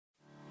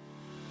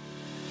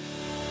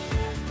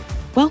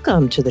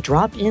Welcome to the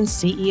Drop-In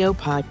CEO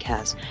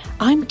podcast.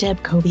 I'm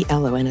Deb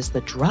Coviello, and as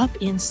the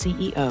Drop-In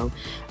CEO,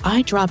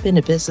 I drop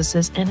into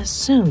businesses and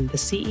assume the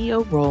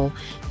CEO role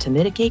to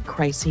mitigate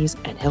crises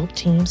and help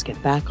teams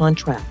get back on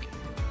track.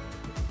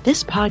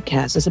 This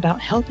podcast is about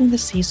helping the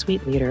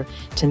C-suite leader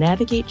to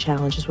navigate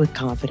challenges with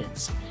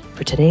confidence.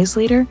 For today's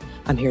leader,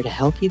 I'm here to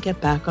help you get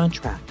back on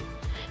track.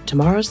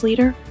 Tomorrow's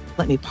leader,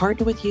 let me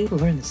partner with you to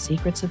learn the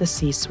secrets of the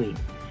C-suite.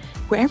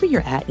 Wherever you're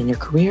at in your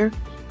career,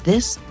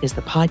 this is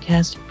the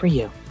podcast for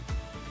you.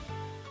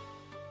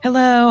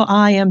 Hello,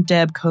 I am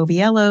Deb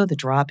Coviello, the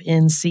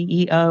Drop-In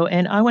CEO,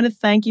 and I want to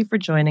thank you for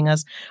joining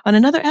us on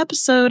another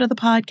episode of the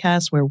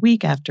podcast where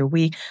week after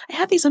week, I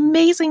have these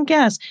amazing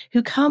guests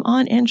who come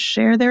on and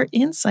share their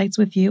insights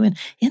with you. And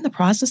in the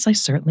process, I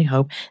certainly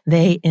hope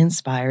they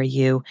inspire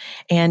you.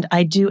 And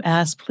I do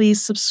ask,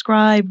 please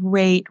subscribe,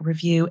 rate,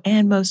 review,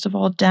 and most of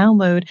all,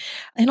 download,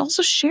 and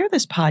also share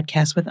this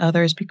podcast with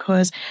others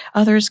because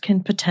others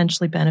can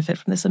potentially benefit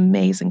from this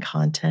amazing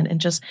content.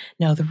 And just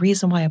know the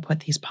reason why I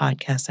put these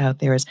podcasts out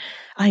there is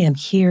I am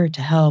here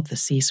to help the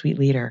C-suite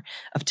leader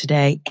of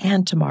today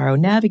and tomorrow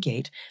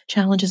navigate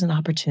challenges and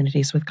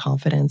opportunities with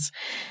confidence.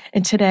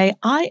 And today,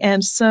 I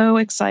am so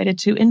excited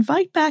to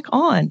invite back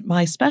on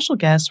my special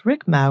guest,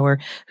 Rick Maurer,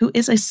 who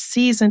is a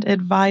seasoned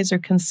advisor,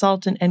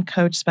 consultant, and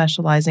coach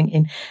specializing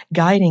in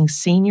guiding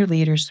senior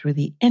leaders through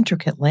the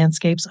intricate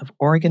landscapes of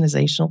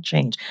organizational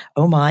change.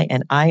 Oh my,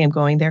 and I am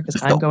going there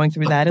because I'm going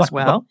through that as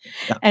well,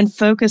 and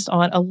focused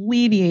on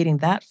alleviating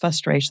that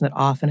frustration that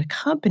often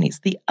accompanies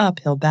the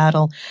uphill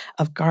battle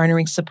of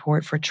garnering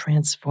support for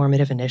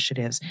transformative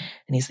initiatives.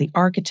 And he's the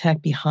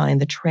architect behind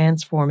the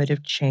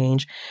Transformative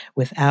Change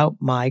Without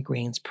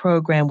Migraines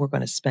program. We're going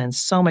to spend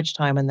so much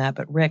time on that.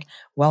 But Rick,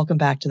 welcome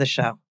back to the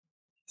show.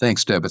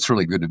 Thanks, Deb. It's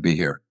really good to be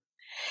here.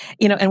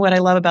 You know, and what I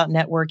love about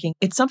networking,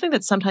 it's something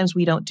that sometimes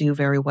we don't do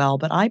very well,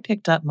 but I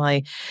picked up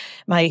my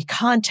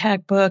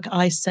contact book.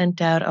 I sent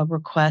out a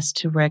request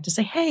to Rick to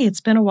say, hey, it's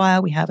been a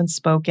while. We haven't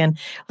spoken.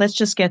 Let's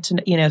just get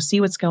to,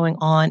 see what's going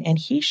on. And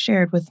he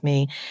shared with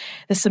me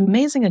this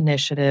amazing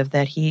initiative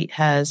that he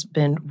has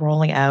been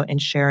rolling out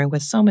and sharing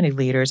with so many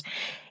leaders.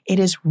 It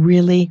is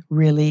really,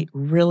 really,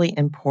 really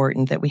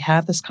important that we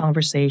have this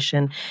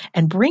conversation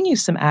and bring you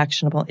some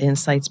actionable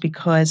insights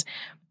because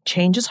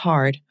change is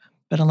hard.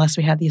 But unless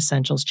we have the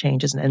essentials,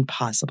 change is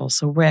impossible.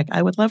 So, Rick,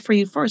 I would love for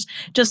you first,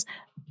 just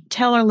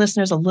tell our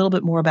listeners a little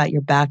bit more about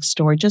your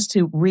backstory, just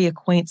to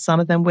reacquaint some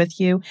of them with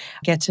you,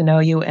 get to know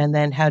you, and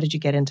then how did you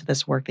get into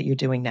this work that you're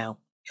doing now?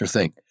 Sure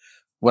thing.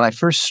 When I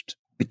first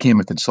became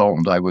a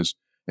consultant, I was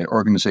an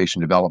organization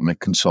development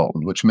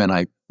consultant, which meant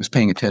I was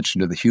paying attention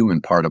to the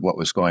human part of what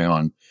was going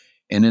on.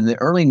 And in the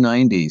early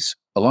 90s,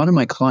 a lot of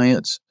my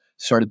clients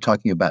started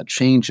talking about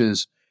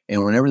changes,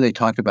 and whenever they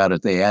talked about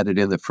it, they added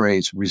in the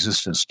phrase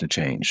resistance to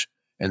change.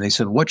 And they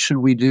said, what should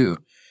we do?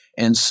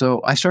 And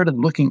so I started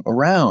looking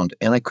around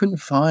and I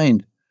couldn't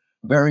find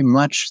very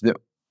much that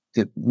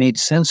made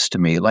sense to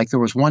me. Like there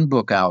was one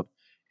book out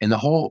and the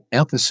whole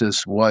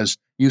emphasis was,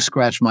 you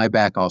scratch my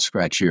back, I'll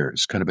scratch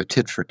yours, kind of a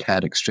tit for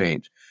tat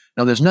exchange.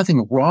 Now, there's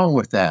nothing wrong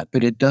with that,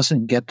 but it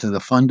doesn't get to the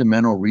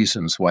fundamental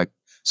reasons why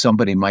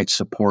somebody might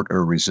support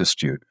or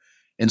resist you.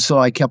 And so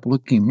I kept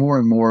looking more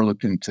and more,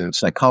 looked into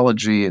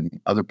psychology and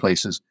other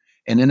places,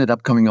 and ended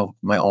up coming up with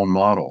my own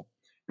model.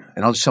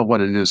 And I'll just tell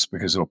what it is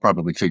because it'll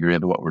probably figure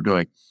into what we're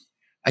doing.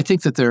 I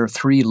think that there are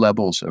 3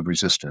 levels of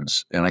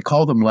resistance, and I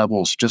call them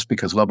levels just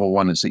because level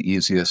 1 is the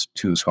easiest,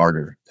 2 is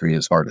harder, 3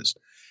 is hardest.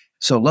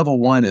 So level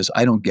 1 is,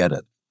 I don't get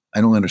it.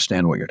 I don't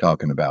understand what you're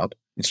talking about.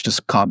 It's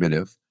just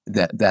cognitive.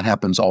 That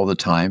happens all the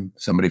time.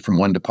 Somebody from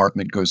one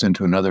department goes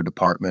into another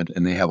department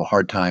and they have a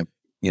hard time,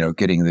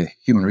 getting the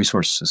human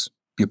resources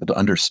people to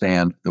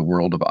understand the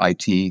world of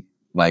IT,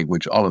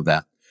 language, all of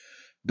that.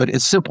 But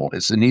it's simple.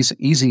 It's the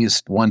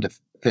easiest one to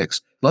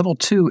fix. Level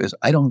 2 is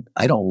I don't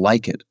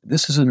like it.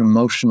 This is an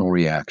emotional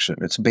reaction.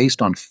 It's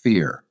based on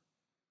fear.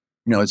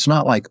 It's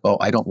not like, oh,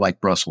 I don't like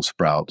Brussels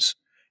sprouts.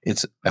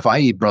 It's if I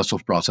eat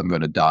Brussels sprouts, I'm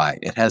going to die.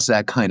 It has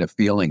that kind of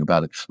feeling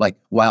about it. Like,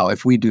 wow,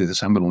 if we do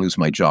this, I'm going to lose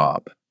my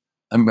job.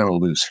 I'm going to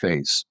lose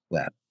face.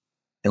 That.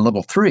 And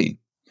level 3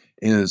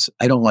 is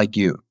I don't like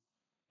you.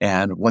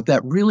 And what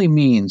that really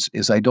means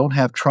is I don't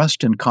have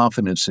trust and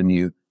confidence in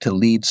you to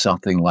lead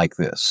something like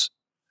this.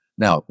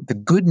 Now, the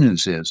good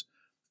news is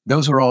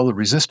those are all the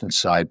resistance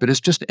side, but it's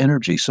just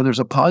energy. So there's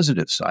a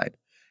positive side.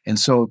 And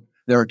so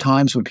there are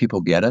times when people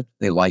get it,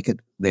 they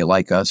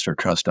like us or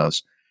trust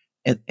us.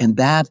 And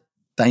that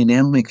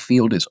dynamic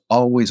field is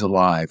always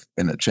alive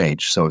in a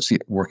change. So it's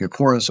working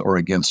for us or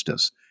against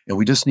us. And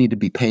we just need to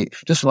be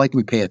just like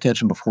we pay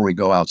attention before we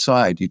go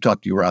outside. You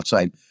were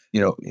outside,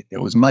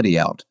 it was muddy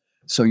out.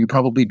 So you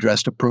probably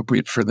dressed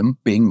appropriate for them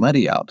being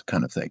muddy out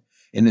kind of thing.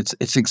 And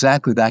it's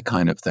exactly that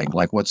kind of thing.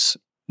 Like what's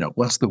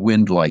the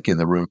wind like in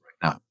the room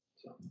right now?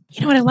 You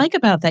know what I like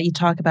about that? You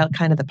talk about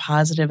kind of the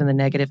positive and the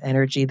negative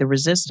energy, the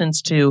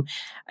resistance to,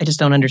 I just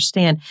don't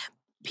understand.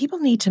 people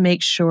need to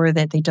make sure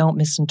that they don't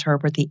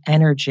misinterpret the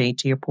energy,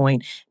 to your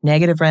point,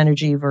 negative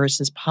energy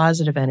versus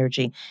positive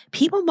energy.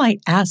 People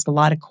might ask a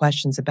lot of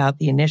questions about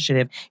the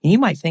initiative, and you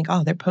might think,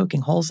 oh, they're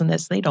poking holes in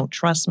this. They don't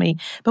trust me.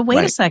 But wait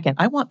a Right. second.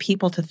 I want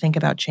people to think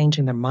about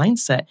changing their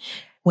mindset.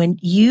 When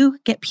you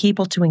get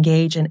people to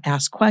engage and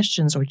ask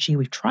questions, or gee,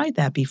 we've tried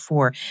that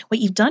before, what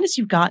you've done is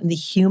you've gotten the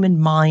human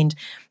mind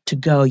to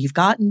go. You've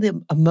gotten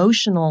the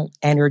emotional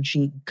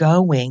energy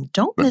going.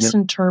 Don't But, yeah,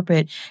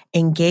 misinterpret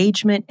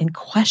engagement and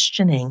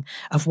questioning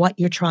of what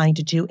you're trying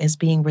to do as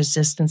being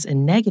resistance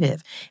and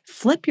negative.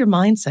 Flip your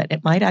mindset.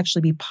 It might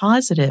actually be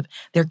positive.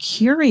 They're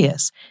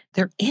curious,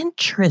 they're got it.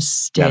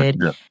 interested.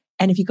 Yeah.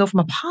 And if you go from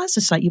a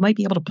positive side, you might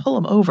be able to pull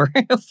them over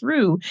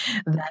through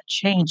that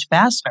change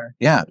faster.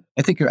 Yeah,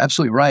 I think you're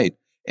absolutely right.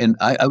 And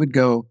I would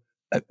go,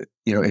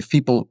 if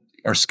people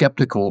are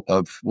skeptical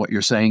of what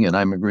you're saying, and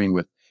I'm agreeing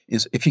with,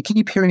 is if you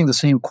keep hearing the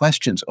same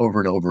questions over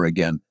and over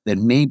again,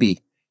 then maybe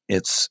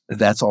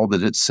that's all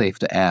that it's safe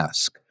to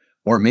ask,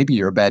 or maybe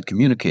you're a bad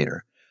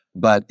communicator.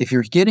 But if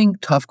you're getting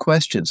tough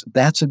questions,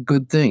 that's a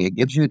good thing. It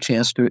gives you a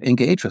chance to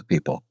engage with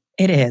people.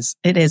 It is.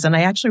 It is. And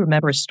I actually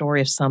remember a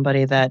story of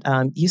somebody that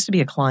used to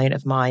be a client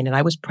of mine, and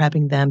I was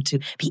prepping them to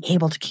be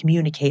able to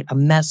communicate a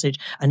message,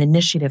 an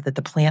initiative that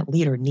the plant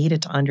leader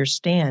needed to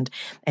understand.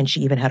 And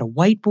she even had a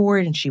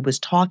whiteboard and she was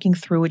talking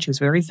through it. She was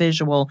very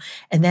visual.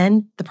 And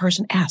then the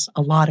person asked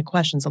a lot of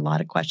questions, a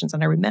lot of questions.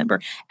 And I remember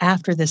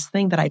after this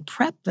thing that I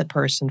prepped the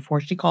person for,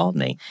 she called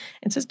me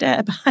and says,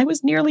 Deb, I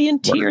was nearly in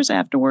What? tears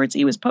afterwards.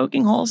 He was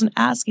poking holes and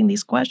asking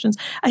these questions.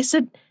 I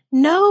said,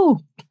 no,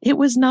 it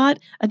was not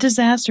a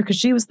disaster because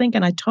she was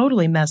thinking I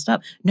totally messed up.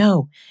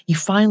 No, you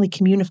finally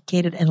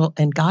communicated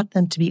and got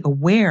them to be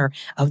aware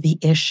of the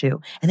issue.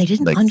 And they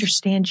didn't Like,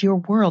 understand your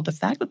world. The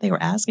fact that they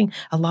were asking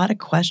a lot of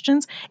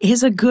questions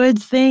is a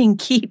good thing.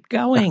 Keep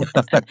going.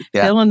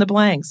 yeah, Fill in the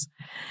blanks.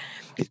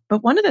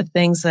 But one of the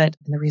things that,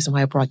 and the reason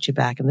why I brought you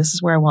back, and this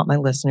is where I want my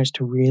listeners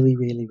to really,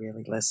 really,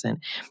 really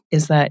listen,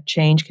 is that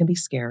change can be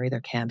scary.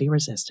 There can be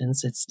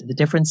resistance. It's the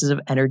differences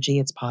of energy.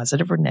 It's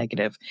positive or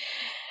negative.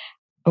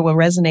 But what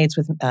resonates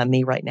with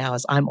me right now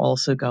is I'm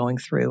also going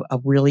through a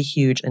really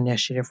huge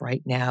initiative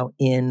right now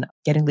in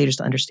getting leaders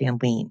to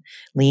understand lean.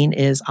 Lean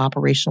is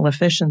operational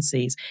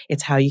efficiencies.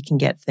 It's how you can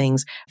get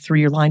things through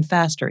your line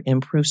faster,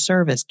 improve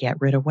service, get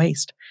rid of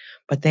waste.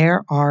 But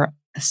there are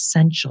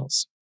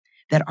essentials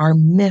that are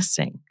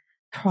missing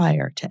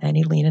prior to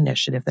any lean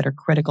initiative that are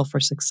critical for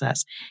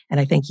success. And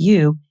I think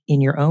you,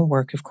 in your own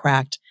work, have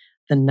cracked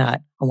the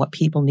nut on what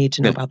people need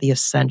to know good. about the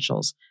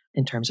essentials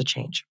in terms of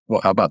change.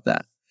 Well, how about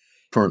that?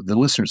 For the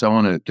listeners, I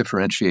want to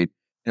differentiate.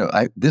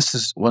 This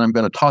is what I'm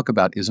going to talk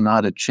about is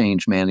not a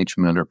change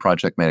management or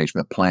project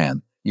management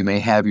plan. You may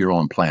have your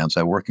own plans.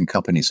 I work in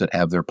companies that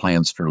have their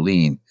plans for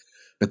lean,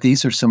 but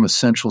these are some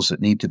essentials that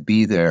need to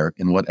be there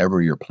in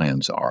whatever your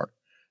plans are.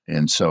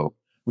 And so,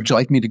 would you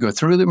like me to go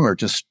through them or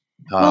just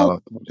Well, uh,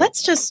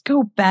 let's just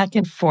go back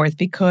and forth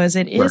because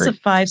it is a right?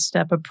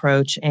 five-step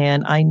approach.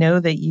 And I know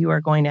that you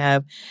are going to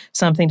have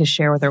something to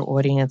share with our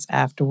audience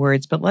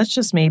afterwards, but let's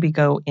just maybe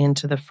go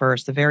into the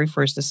very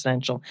first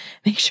essential.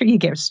 Make sure you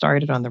get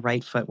started on the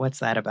right foot. What's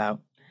that about?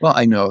 Well,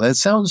 I know that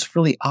sounds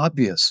really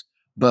obvious,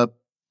 but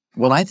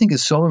what I think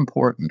is so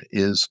important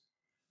is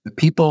the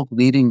people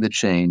leading the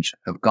change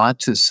have got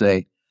to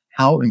say,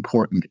 how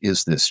important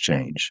is this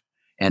change?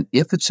 And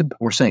if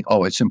we're saying,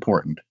 oh, it's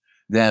important,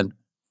 then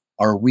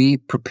are we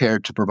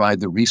prepared to provide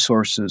the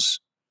resources,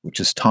 which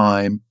is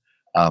time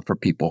for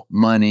people,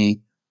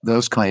 money,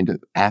 those kind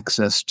of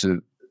access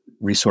to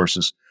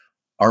resources?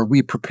 Are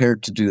we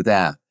prepared to do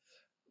that?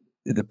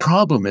 The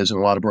problem is in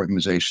a lot of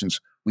organizations,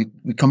 we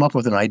come up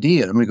with an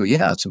idea and we go,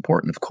 yeah, it's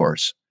important, of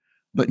course.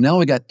 But now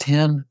we got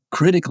 10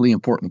 critically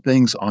important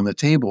things on the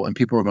table and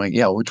people are going,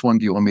 yeah, which one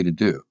do you want me to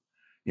do?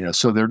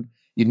 So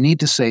you need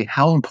to say,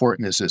 how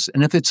important is this?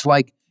 And if it's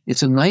like,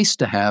 it's a nice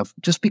to have,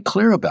 just be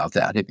clear about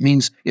that. It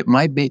means it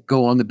might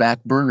go on the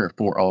back burner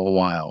for a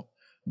while.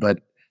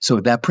 But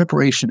so that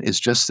preparation is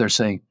just they're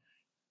saying,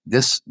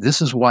 this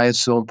is why it's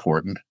so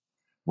important.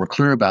 We're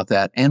clear about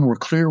that and we're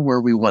clear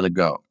where we want to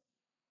go.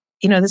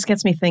 This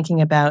gets me thinking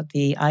about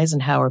the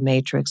Eisenhower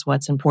matrix,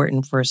 what's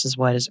important versus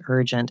what is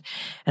urgent.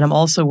 And I'm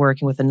also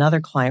working with another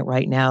client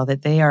right now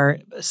that they are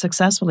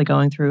successfully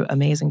going through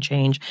amazing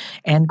change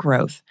and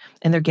growth.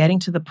 And they're getting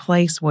to the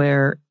place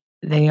where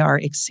they are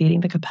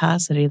exceeding the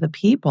capacity of the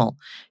people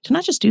to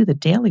not just do the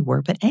daily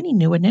work, but any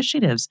new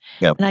initiatives.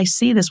 Yeah. And I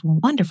see this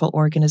wonderful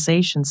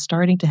organization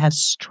starting to have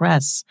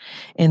stress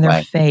in their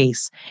Right.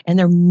 face and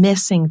they're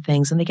missing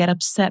things and they get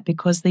upset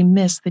because they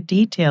miss the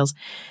details.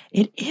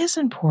 It is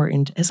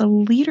important as a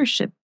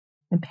leadership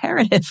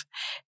imperative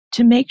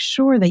to make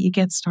sure that you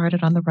get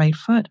started on the right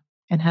foot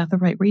and have the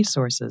right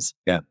resources.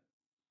 Yeah.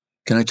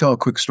 Can I tell a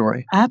quick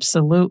story?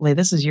 Absolutely.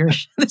 This is your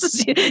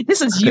this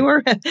is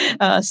your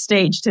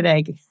stage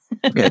today.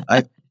 Okay.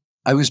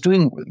 I was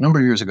doing a number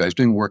of years ago, I was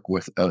doing work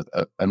with a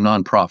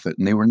nonprofit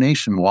and they were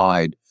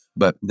nationwide,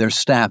 but their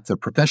staff, their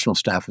professional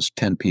staff was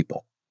 10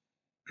 people,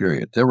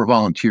 period. There were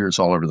volunteers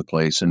all over the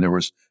place and there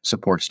was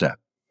support staff.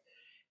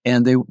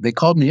 And they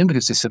called me in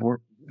because they said,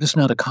 just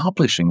not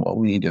accomplishing what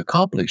we need to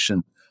accomplish.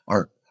 And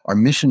our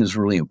mission is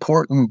really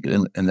important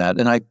and that.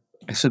 And I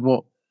said,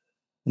 well,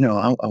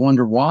 I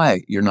wonder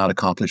why you're not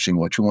accomplishing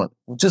what you want.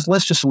 Well,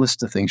 let's just list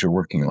the things you're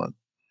working on.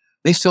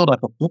 They filled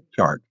up a book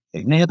chart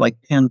and they had like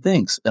 10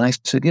 things. And I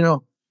said, there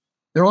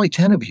are only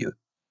 10 of you.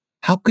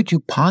 How could you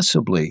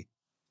possibly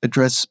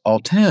address all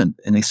 10?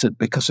 And they said,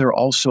 because they're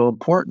all so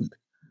important.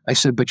 I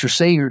said, but you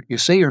say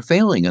you're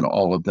failing in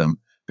all of them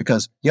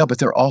because, but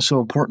they're all so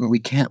important. We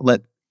can't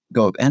let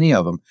go of any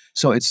of them.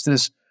 So it's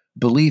this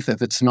belief,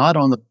 if it's not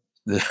on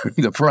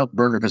the front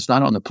burner, if it's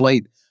not on the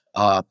plate,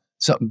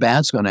 something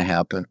bad's going to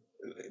happen.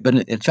 But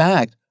in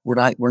fact, we're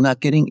not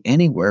getting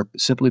anywhere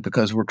simply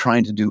because we're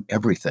trying to do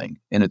everything.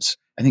 And it's,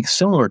 I think,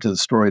 similar to the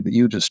story that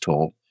you just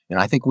told. And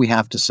I think we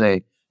have to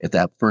say at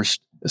that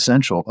first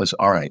essential is,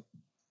 all right,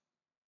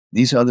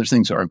 these other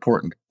things are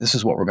important. This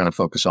is what we're going to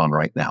focus on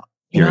right now.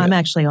 I'm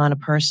actually on a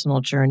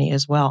personal journey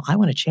as well. I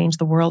want to change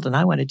the world and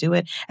I want to do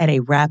it at a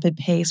rapid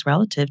pace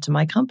relative to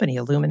my company,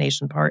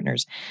 Illumination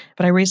Partners.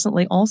 But I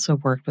recently also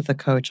worked with a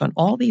coach on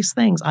all these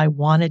things I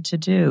wanted to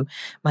do,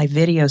 my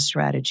video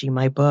strategy,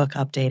 my book,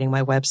 updating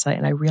my website.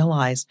 And I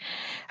realized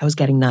I was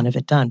getting none of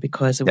it done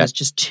because it was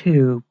just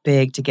too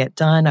big to get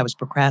done. I was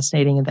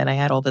procrastinating. And then I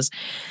had all this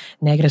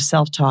negative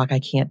self-talk. I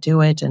can't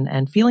do it.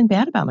 And feeling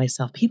bad about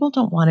myself. People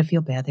don't want to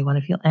feel bad. They want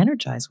to feel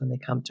energized when they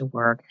come to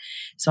work.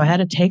 So I had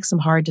to take some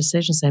hard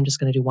decisions. Say, I'm just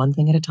going to do one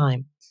thing at a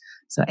time.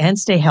 So, and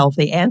stay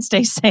healthy and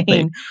stay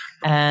sane.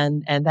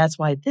 And that's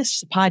why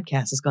this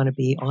podcast is going to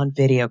be on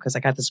video, because I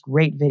got this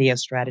great video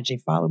strategy.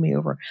 Follow me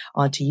over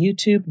onto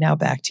YouTube. Now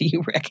back to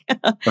you, Rick.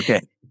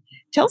 Okay.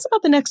 Tell us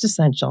about the next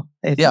essential.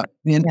 The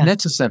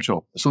next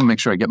essential, so let me make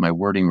sure I get my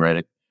wording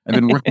right. I've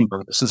been working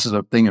for this. This is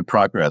a thing in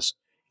progress,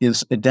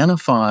 is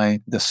identify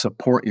the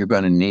support you're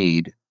going to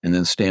need and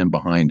then stand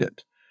behind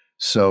it.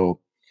 So,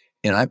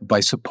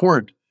 by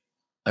support,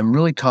 I'm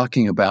really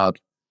talking about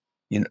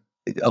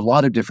a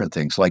lot of different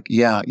things like,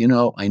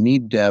 I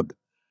need Deb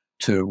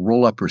to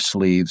roll up her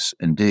sleeves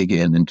and dig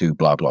in and do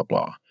blah, blah,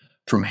 blah.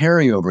 From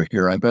Harry over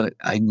here,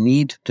 I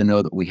need to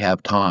know that we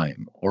have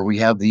time or we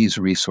have these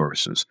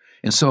resources.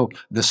 And so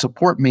the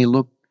support may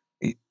look,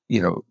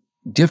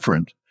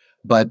 different,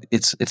 but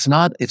it's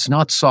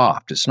not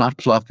soft. It's not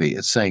fluffy.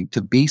 It's saying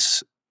to be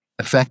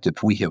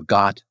effective, we have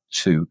got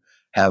to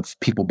have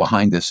people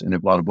behind this in a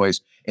lot of ways.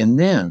 And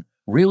then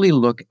really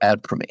look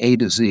at from A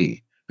to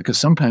Z. Because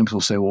sometimes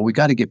we'll say, well, we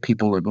got to get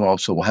people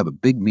involved. So we'll have a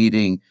big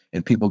meeting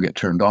and people get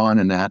turned on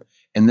and that.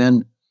 And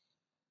then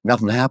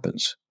nothing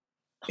happens,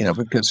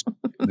 because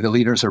the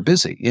leaders are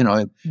busy.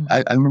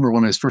 I remember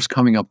when I was first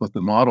coming up with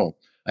the model,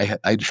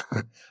 I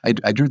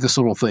drew this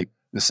little thing,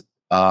 this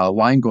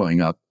line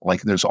going up,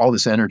 like there's all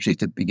this energy at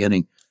the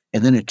beginning,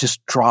 and then it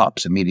just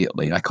drops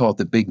immediately. I call it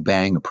the Big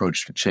Bang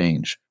approach to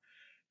change.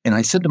 And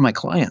I said to my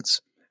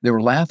clients, they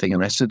were laughing,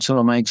 and I said, so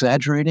am I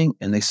exaggerating?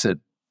 And they said,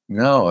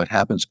 no, it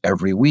happens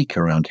every week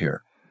around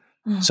here.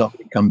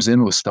 Somebody comes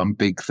in with some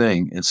big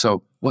thing. And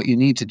so what you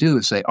need to do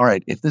is say, all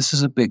right, if this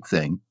is a big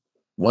thing,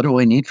 what do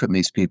I need from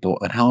these people?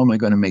 And how am I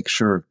going to make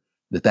sure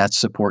that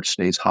support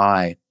stays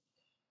high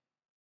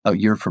a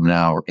year from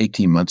now or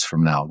 18 months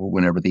from now, or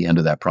whenever the end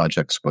of that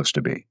project's supposed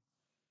to be?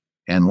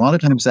 And a lot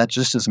of times that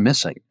just is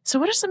missing. So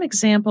what are some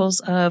examples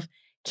of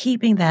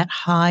keeping that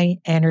high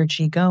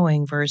energy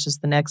going versus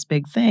the next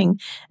big thing,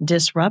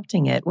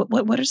 disrupting it?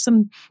 What are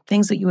some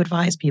things that you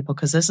advise people?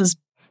 Because this is,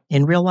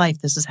 in real life,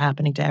 this is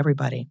happening to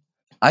everybody.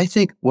 I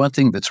think one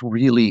thing that's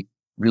really,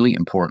 really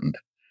important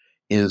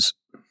is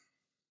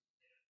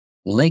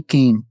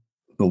linking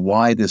the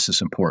why this is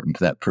important,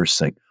 that first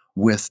thing,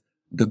 with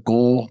the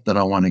goal that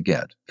I want to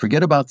get.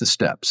 Forget about the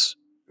steps.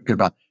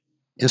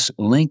 Just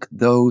link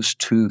those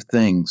two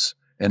things.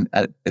 And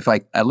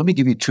let me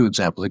give you two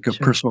examples, like a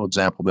personal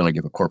example, then I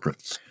give a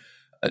corporate.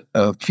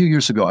 A few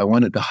years ago, I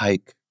wanted to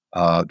hike,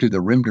 do the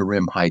rim to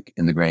rim hike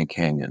in the Grand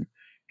Canyon.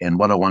 And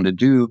what I wanted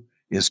to do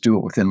is do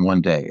it within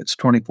one day. It's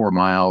 24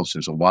 miles.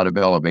 There's a lot of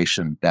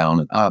elevation down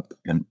and up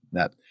and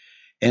that.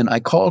 And I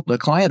called a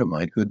client of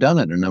mine who had done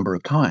it a number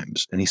of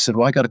times. And he said,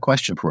 well, I got a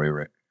question for you,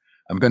 Rick.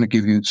 I'm going to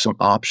give you some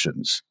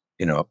options.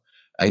 You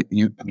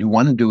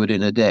want to do it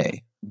in a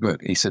day.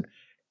 Good. He said,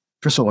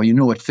 first of all, you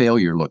know what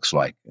failure looks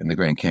like in the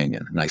Grand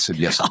Canyon. And I said,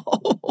 yes.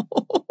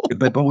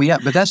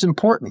 But that's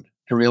important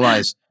to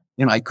realize,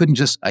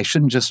 I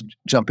shouldn't just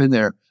jump in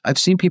there. I've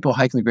seen people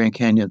hike in the Grand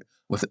Canyon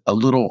with a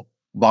little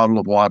bottle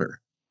of water.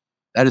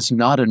 That is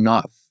not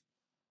enough.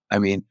 I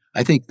mean,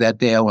 I think that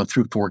day I went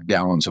through 4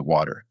 gallons of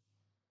water.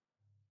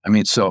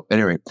 So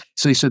anyway,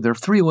 so he said, there are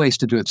 3 ways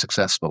to do it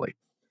successfully.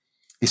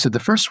 He said,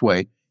 the first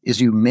way is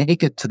you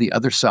make it to the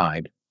other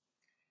side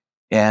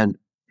and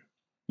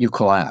you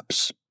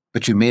collapse,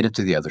 but you made it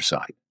to the other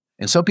side.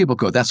 And some people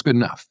go, that's good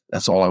enough.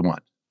 That's all I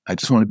want. I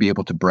just want to be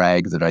able to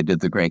brag that I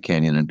did the Grand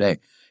Canyon in a day.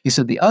 He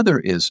said, the other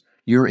is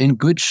you're in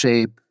good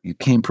shape, you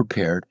came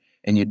prepared,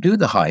 and you do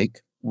the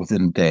hike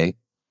within a day,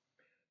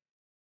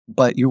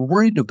 but you're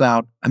worried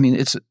about,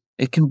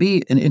 it can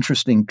be an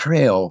interesting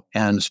trail,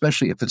 and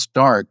especially if it's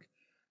dark,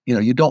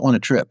 you don't want to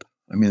trip.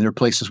 I mean, there are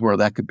places where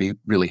that could be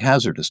really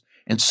hazardous.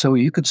 And so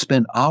you could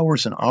spend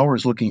hours and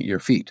hours looking at your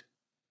feet.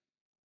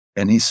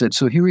 And he said,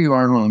 so here you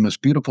are in one of the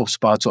most beautiful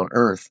spots on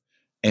earth,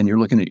 and you're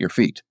looking at your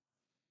feet.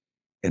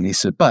 And he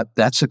said, but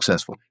that's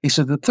successful. He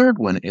said, the third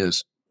one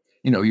is,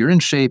 you're in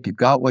shape, you've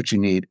got what you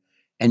need,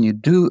 and you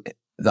do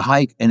the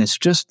hike, and it's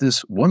just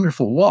this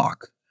wonderful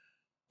walk,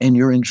 and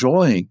you're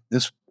enjoying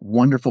this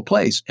wonderful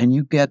place, and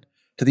you get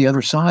to the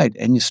other side,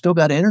 and you still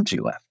got energy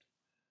left.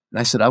 And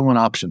I said, I want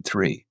option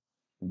 3.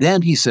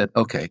 Then he said,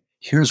 okay,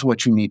 here's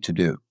what you need to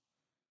do.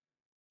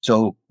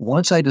 So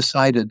once I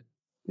decided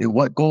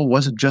what goal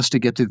wasn't just to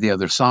get to the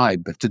other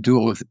side, but to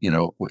do it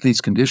with these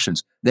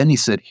conditions, then he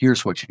said,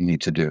 here's what you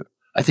need to do.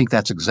 I think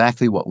that's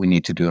exactly what we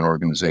need to do in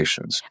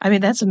organizations. I mean,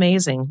 that's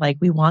amazing. Like,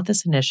 we want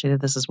this initiative.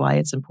 This is why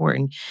it's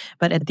important.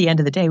 But at the end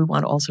of the day, we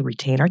want to also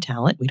retain our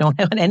talent. We don't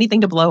want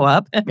anything to blow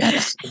up.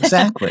 Yes,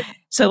 exactly.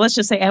 So let's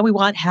just say, and we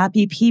want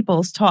happy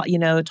people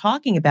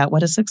talking about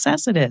what a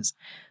success it is.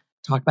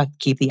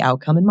 Keep the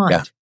outcome in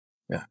mind.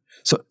 Yeah.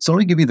 So let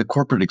me give you the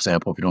corporate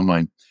example, if you don't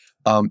mind.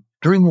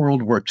 During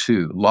World War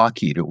II,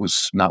 Lockheed, it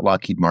was not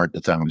Lockheed Martin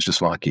at the time, it was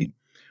just Lockheed,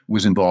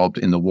 was involved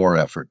in the war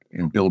effort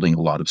in building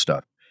a lot of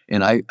stuff.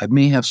 And I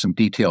may have some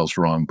details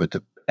wrong, but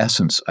the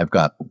essence I've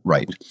got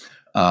right.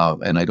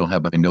 And I don't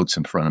have my notes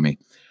in front of me.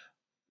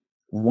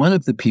 One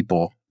of the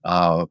people,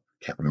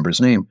 can't remember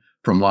his name,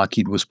 from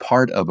Lockheed was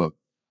part of a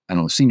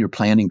senior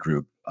planning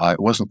group. It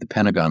wasn't the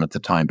Pentagon at the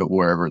time, but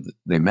wherever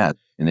they met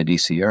in the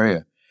DC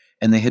area.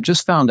 And they had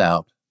just found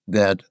out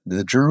that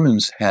the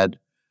Germans had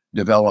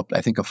developed,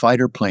 I think, a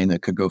fighter plane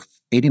that could go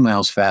 80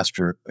 miles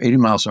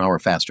an hour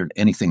faster than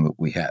anything that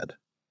we had.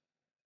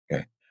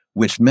 Okay.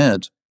 Which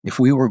meant if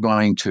we were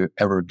going to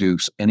ever do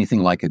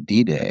anything like a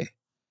D-Day,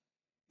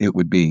 it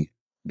would be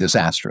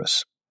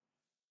disastrous.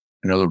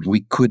 In other words,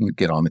 we couldn't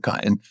get on the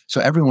and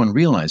so everyone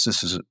realized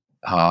this is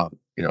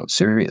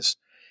serious.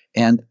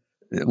 And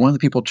one of the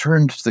people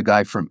turned to the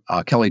guy from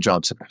Kelly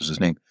Johnson, was his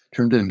name,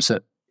 turned to him and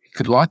said,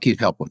 "Could Lockheed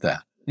help with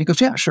that?" And he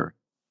goes, "Yeah, sure."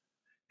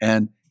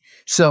 And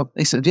so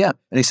they said, "Yeah."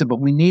 And he said, "But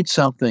we need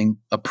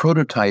a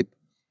prototype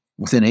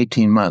within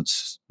 18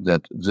 months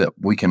that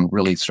we can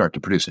really start to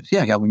produce it."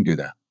 Yeah, we can do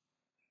that.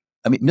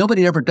 I mean,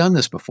 nobody had ever done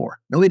this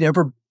before. Nobody had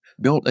ever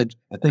built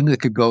a thing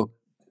that could go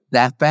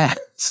that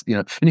fast,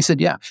 And he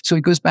said, yeah. So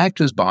he goes back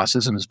to his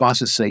bosses, and his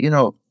bosses say,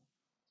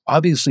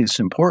 obviously it's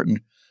important,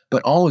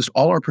 but all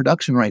our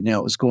production right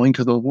now is going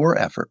to the war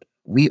effort.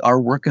 We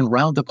are working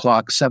round the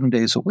clock 7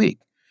 days a week.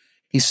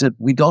 He said,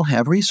 we don't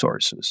have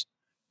resources.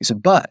 He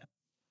said, but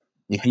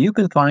if you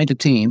can find a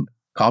team,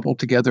 cobble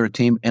together a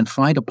team, and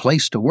find a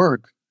place to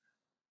work,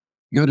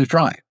 give it a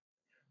try.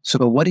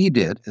 So what he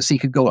did is he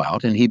could go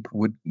out and he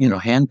would,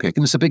 handpick,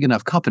 and it's a big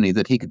enough company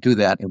that he could do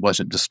that. It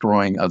wasn't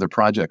destroying other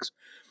projects.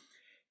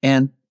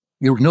 And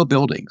there were no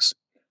buildings,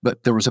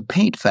 but there was a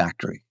paint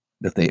factory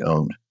that they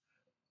owned,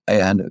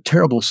 and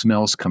terrible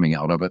smells coming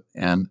out of it.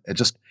 And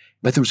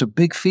but there was a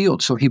big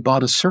field. So he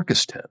bought a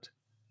circus tent.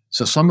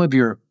 So some of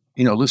your,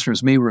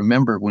 listeners may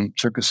remember when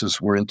circuses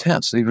were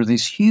intense. They were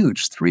these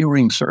huge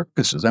 3-ring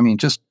circuses. I mean,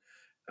 just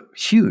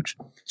huge.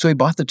 So he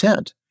bought the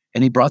tent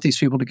and he brought these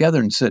people together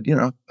and said,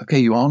 okay,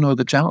 you all know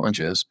the challenge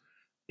is,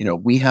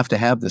 we have to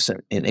have this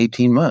in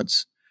 18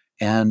 months.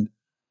 And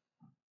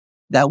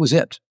that was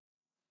it.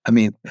 I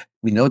mean,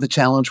 we know the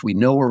challenge. We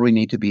know where we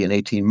need to be in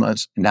 18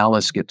 months. Now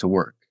let's get to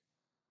work.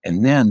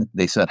 And then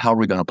they said, how are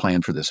we going to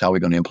plan for this? How are we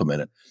going to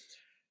implement it?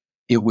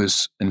 It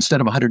was, instead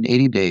of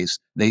 180 days,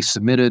 they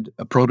submitted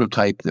a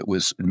prototype that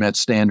met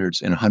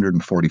standards in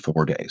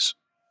 144 days.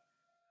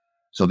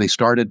 So they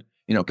started,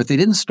 but they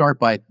didn't start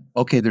by,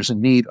 okay, there's a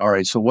need. All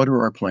right, so what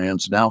are our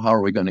plans? Now, how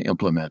are we going to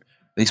implement?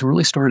 They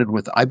really started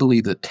with, I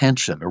believe, a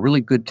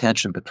really good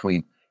tension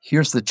between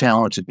here's the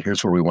challenge and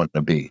here's where we want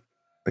to be.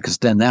 Because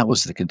then that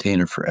was the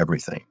container for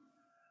everything.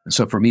 And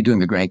so for me doing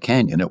the Grand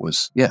Canyon, it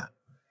was,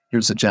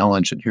 here's the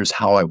challenge and here's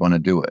how I want to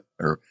do it.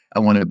 Or I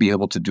want to be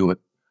able to do it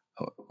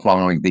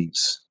following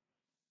these.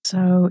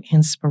 So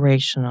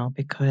inspirational,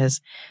 because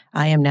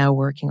I am now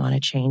working on a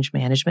change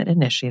management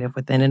initiative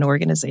within an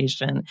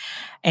organization,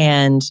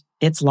 and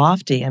it's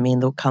lofty. I mean,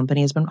 the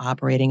company has been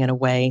operating in a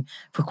way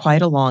for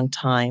quite a long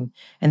time,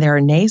 and there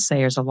are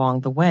naysayers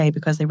along the way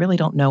because they really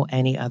don't know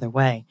any other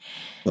way.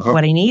 Uh-huh.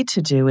 What I need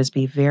to do is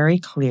be very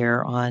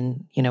clear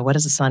on, what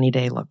does a sunny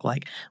day look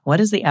like? What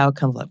does the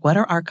outcome look? What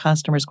are our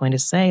customers going to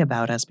say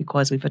about us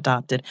because we've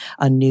adopted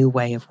a new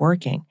way of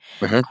working?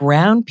 Uh-huh.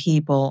 Ground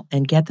people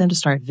and get them to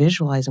start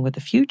visualizing what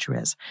the future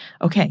is.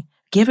 Okay,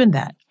 given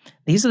that,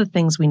 these are the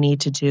things we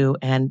need to do,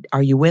 and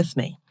are you with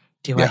me?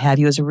 Do I have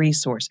you as a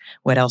resource?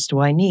 What else do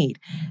I need?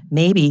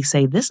 Maybe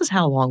say, this is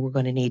how long we're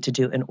going to need to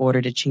do in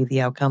order to achieve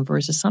the outcome,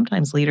 versus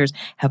sometimes leaders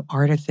have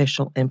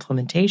artificial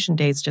implementation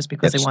dates just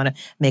because they want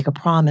to make a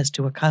promise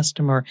to a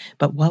customer.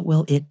 But what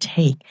will it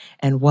take,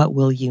 and what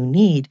will you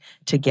need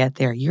to get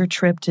there? Your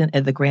trip to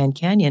the Grand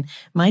Canyon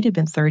might have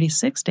been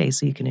 36 days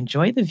so you can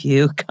enjoy the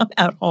view, come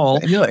out whole,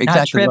 exactly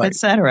not trip, right.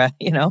 etc.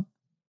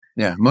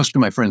 Yeah, most of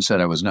my friends said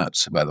I was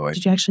nuts, by the way.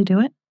 Did you actually do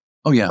it?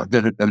 Oh, yeah, I've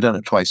done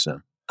it twice now.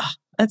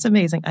 That's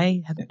amazing.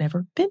 I have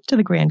never been to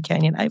the Grand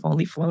Canyon. I've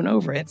only flown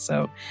over it,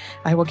 so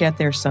I will get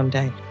there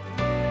someday.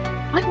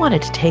 I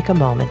wanted to take a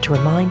moment to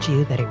remind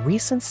you that a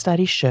recent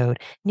study showed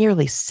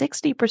nearly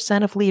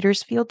 60% of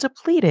leaders feel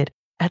depleted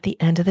at the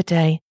end of the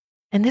day.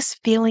 And this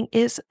feeling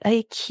is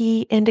a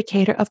key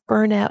indicator of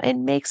burnout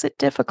and makes it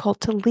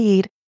difficult to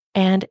lead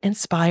and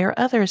inspire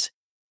others.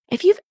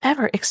 If you've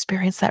ever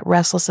experienced that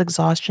restless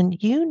exhaustion,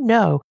 you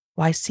know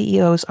why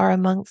CEOs are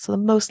amongst the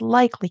most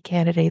likely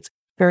candidates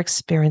for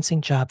experiencing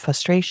job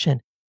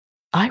frustration.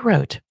 I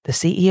wrote The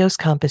CEO's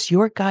Compass,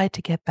 your guide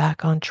to get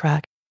back on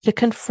track, to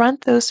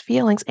confront those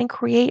feelings and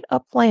create a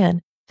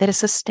plan that is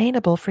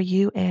sustainable for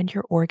you and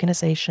your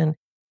organization.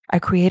 I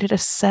created a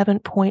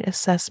 7-point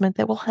assessment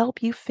that will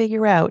help you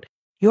figure out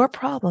your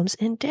problems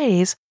in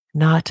days,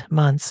 not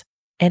months.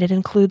 And it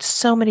includes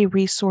so many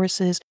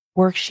resources,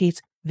 worksheets,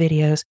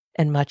 videos,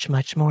 and much,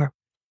 much more.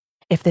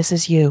 If this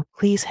is you,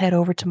 please head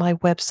over to my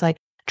website,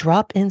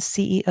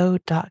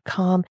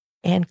 dropinceo.com,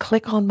 and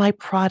click on my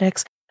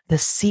products, the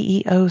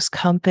CEO's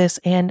Compass,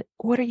 and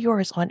order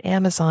yours on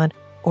Amazon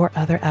or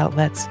other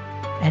outlets.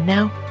 And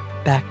now,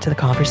 back to the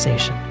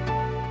conversation.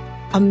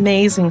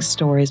 Amazing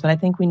stories, but I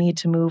think we need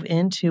to move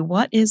into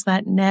what is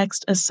that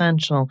next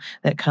essential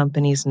that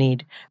companies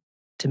need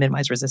to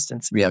minimize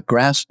resistance? Yeah,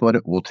 grasp what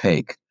it will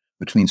take,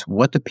 which means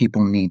what do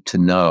people need to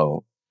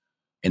know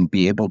and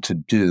be able to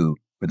do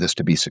for this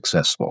to be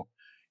successful.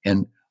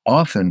 And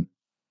often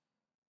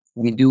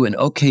we do an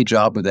okay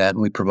job of that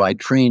and we provide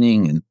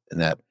training and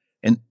that.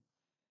 And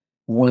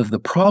one of the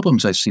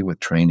problems I see with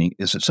training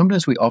is that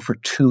sometimes we offer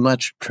too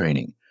much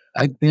training.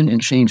 I've been in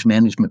change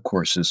management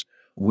courses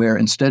where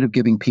instead of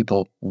giving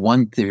people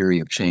one theory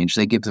of change,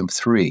 they give them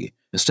three.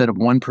 Instead of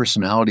one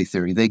personality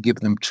theory, they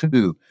give them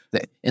two.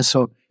 And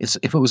so if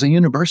it was a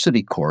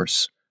university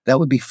course, that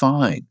would be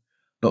fine.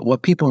 But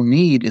what people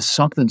need is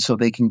something so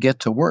they can get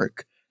to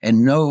work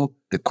and know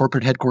that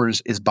corporate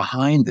headquarters is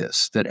behind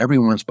this, that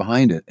everyone's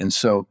behind it. And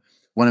so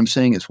what I'm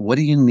saying is, what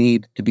do you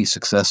need to be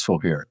successful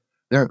here?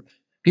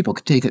 People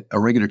could take a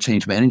regular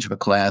change management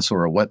class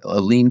or a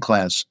lean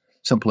class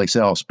someplace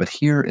else, but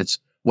here it's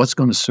what's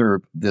going to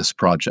serve this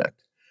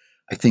project.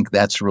 I think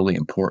that's really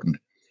important.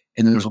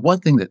 And there's one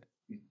thing that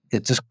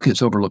it just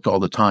gets overlooked all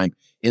the time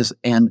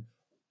and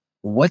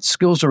what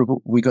skills are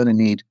we going to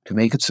need to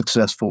make it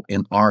successful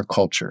in our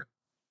culture?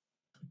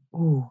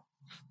 Ooh,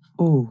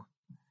 ooh,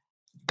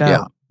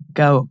 Yeah.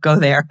 go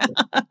there.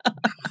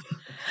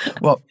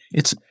 Well,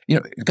 it's,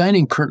 a guy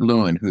named Kurt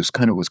Lewin, was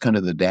kind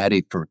of the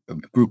daddy for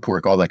group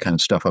work, all that kind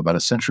of stuff about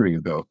a century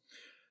ago,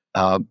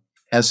 uh,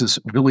 has this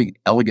really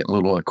elegant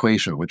little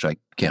equation, which I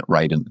can't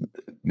write in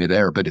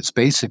midair, but it's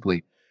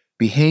basically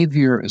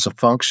behavior is a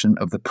function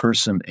of the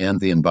person and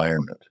the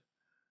environment.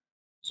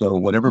 So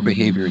whatever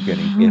behavior you're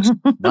getting, it's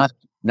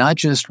not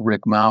just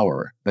Rick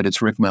Maurer, but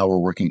it's Rick Maurer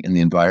working in the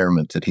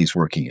environment that he's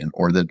working in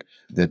or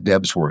that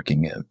Deb's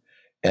working in.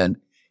 And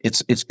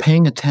it's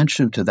paying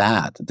attention to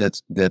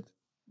that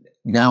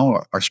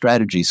now our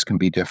strategies can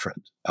be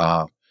different.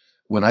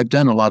 When I've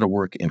done a lot of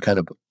work in kind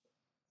of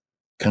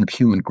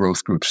human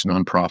growth groups,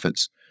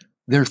 nonprofits,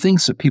 there are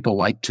things that people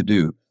like to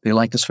do. They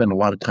like to spend a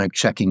lot of time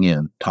checking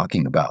in,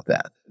 talking about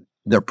that.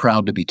 They're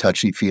proud to be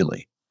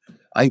touchy-feely.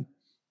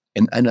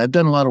 And I've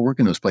done a lot of work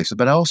in those places,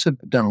 but I also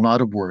have done a lot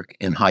of work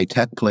in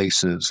high-tech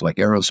places like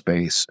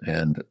aerospace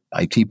and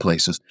IT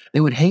places.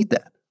 They would hate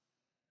that.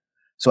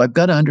 So I've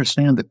got to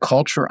understand the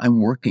culture I'm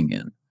working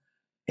in.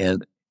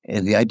 And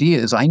the idea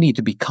is I need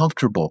to be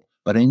comfortable,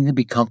 but I need to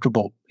be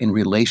comfortable in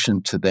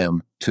relation to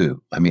them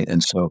too. I mean,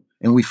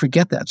 and we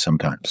forget that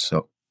sometimes.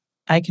 So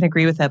I can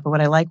agree with that, but what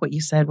I like what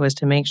you said was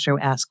to make sure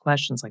ask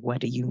questions like, what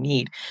do you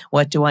need?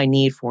 What do I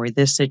need for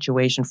this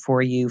situation,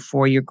 for you,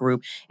 for your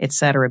group, et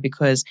cetera?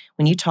 Because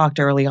when you talked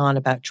early on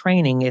about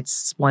training,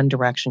 it's one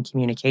direction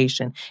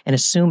communication and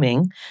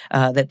assuming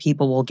that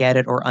people will get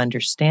it or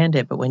understand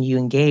it. But when you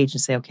engage and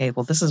say, okay,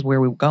 well, this is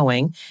where we're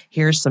going.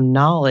 Here's some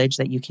knowledge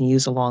that you can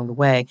use along the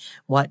way.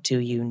 What do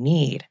you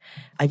need?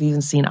 I've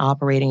even seen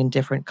operating in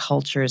different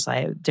cultures.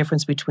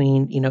 Difference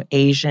between,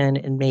 Asian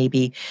and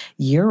maybe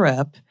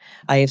Europe.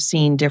 I have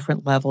seen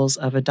different levels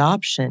of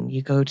adoption.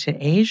 You go to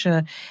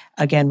Asia,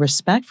 again,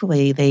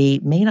 respectfully, they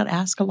may not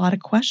ask a lot of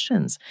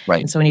questions. right.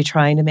 And so when you're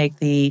trying to make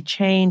the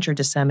change or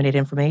disseminate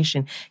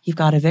information, you've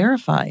got to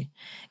verify.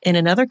 In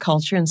another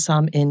culture, and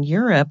some in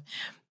Europe,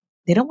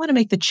 they don't want to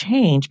make the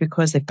change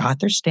because they've got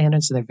their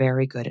standards and they're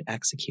very good at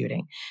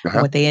executing. And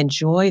Uh-huh. what they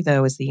enjoy,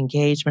 though, is the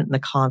engagement and the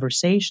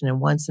conversation.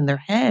 And once in their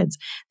heads,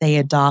 they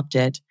adopt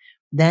it,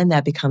 then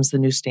that becomes the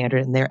new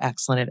standard and they're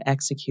excellent at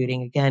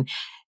executing. Again,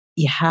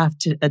 you have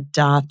to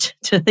adapt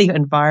to the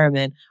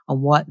environment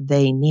on what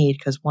they need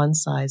because one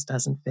size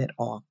doesn't fit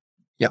all.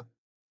 Yeah.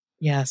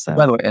 Yeah. By So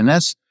the way, and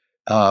that's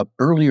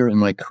earlier in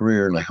my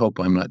career, and I hope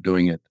I'm not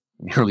doing it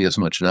nearly as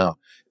much now.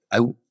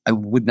 I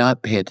would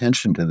not pay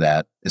attention to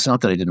that. It's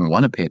not that I didn't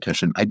want to pay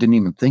attention. I didn't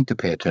even think to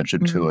pay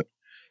attention to it.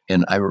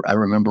 And I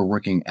remember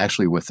working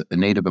actually with a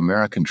Native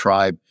American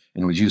tribe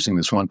and was using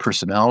this one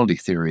personality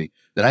theory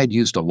that I had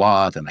used a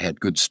lot and I had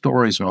good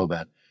stories and all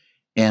that.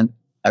 And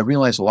I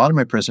realized a lot of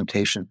my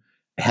presentation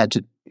had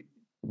to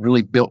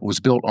really was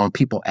built on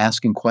people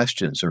asking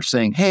questions or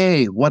saying,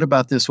 "Hey, what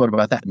about this? What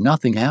about that?"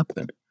 Nothing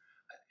happened.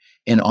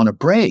 And on a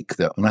break,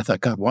 though, and I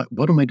thought, God,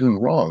 what am I doing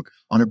wrong?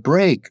 On a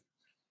break,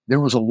 there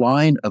was a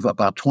line of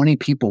about 20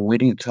 people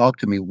waiting to talk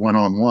to me one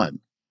on one.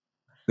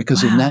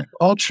 Because in Wow. that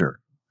culture,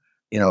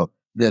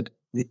 that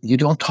you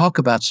don't talk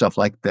about stuff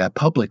like that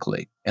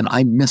publicly. And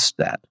I missed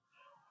that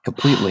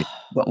completely.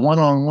 But one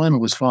on one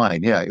was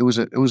fine. Yeah,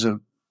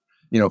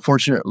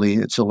 fortunately,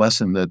 it's a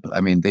lesson that,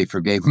 I mean, they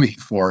forgave me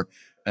for.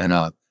 And,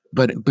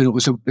 but it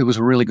was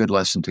a really good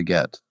lesson to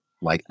get.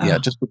 Like, yeah, Oh.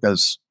 just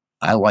because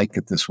I like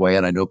it this way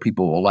and I know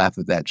people will laugh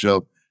at that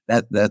joke,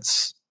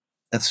 that's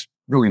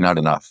really not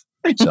enough.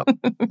 So,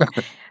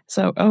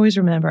 So always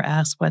remember,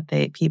 ask what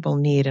they people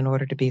need in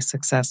order to be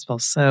successful.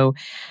 So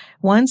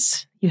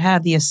once you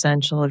have the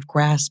essential of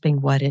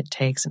grasping what it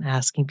takes and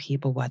asking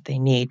people what they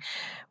need,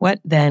 what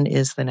then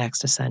is the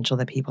next essential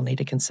that people need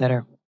to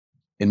consider?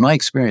 in my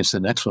experience, the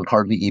next one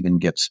hardly even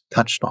gets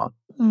touched on.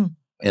 Mm.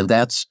 And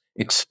that's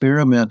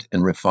experiment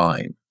and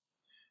refine.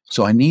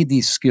 So I need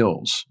these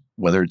skills,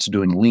 whether it's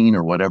doing lean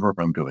or whatever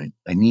I'm doing.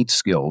 I need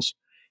skills.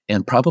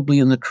 And probably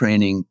in the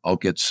training, I'll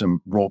get some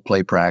role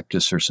play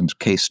practice or some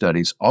case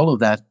studies. All of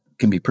that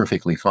can be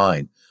perfectly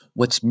fine.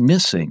 What's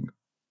missing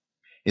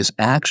is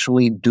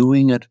actually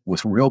doing it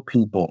with real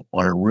people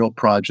on a real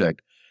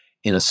project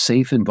in a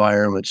safe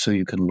environment so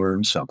you can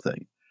learn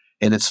something.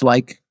 And it's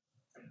like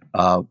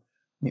uh,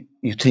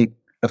 you take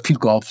a few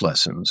golf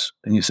lessons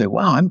and you say,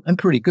 wow, I'm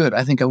pretty good.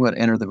 I think I'm going to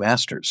enter the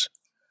Masters.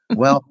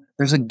 Well,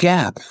 there's a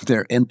gap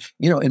there. And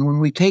when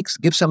we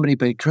give somebody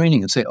big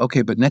training and say,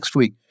 okay, but next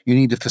week you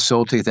need to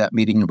facilitate that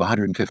meeting of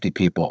 150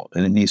 people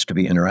and it needs to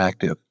be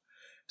interactive.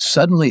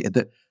 Suddenly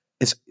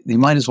you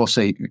might as well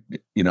say,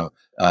 you know,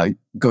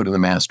 go to the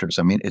Masters.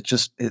 I mean,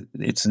 it's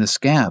this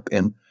gap.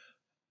 And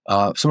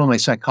some of my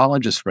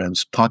psychologist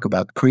friends talk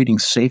about creating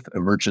safe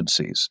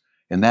emergencies.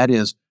 And that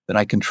is that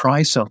I can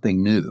try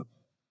something new.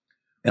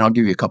 And I'll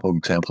give you a couple of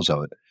examples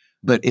of it.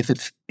 But if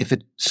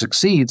it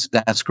succeeds,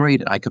 that's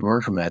great. I can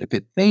learn from that. If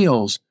it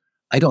fails,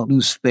 I don't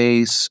lose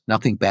face.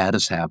 Nothing bad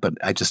has happened.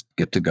 I just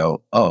get to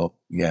go, oh,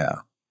 yeah.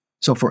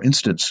 So for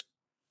instance,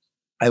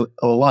 I have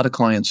a lot of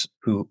clients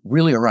who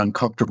really are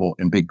uncomfortable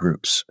in big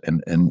groups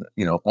and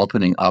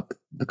opening up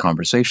the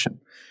conversation.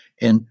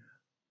 And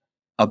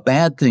a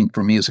bad thing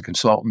for me as a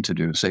consultant to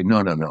do is say,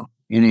 no, no, no,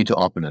 you need to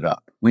open it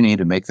up. We need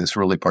to make this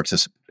really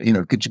participate.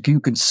 You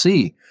could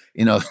see,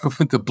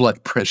 the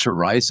blood pressure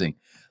rising.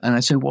 And I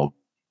said, well,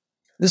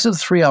 this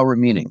is a 3-hour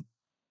meeting.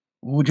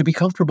 Would you be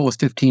comfortable with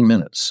 15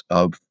 minutes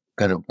of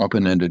kind of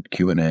open-ended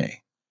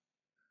Q&A?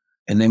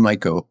 And they might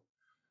go,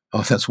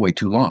 oh, that's way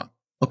too long.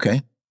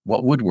 Okay,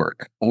 what would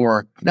work?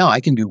 Or, no, I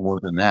can do more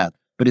than that.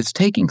 But it's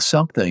taking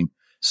something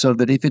so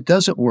that if it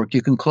doesn't work,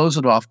 you can close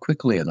it off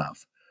quickly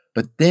enough.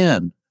 But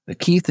then the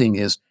key thing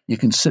is you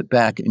can sit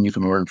back and you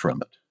can learn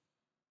from it.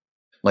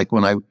 Like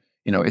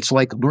it's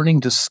like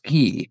learning to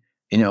ski,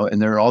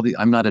 and there are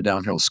I'm not a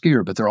downhill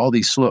skier, but there are all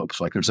these slopes.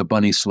 Like there's a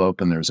bunny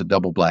slope and there's a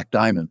double black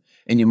diamond.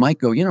 And you might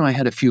go, I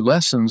had a few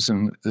lessons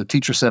and the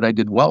teacher said I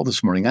did well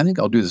this morning. I think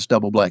I'll do this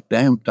double black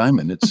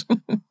diamond. It's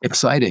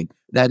exciting.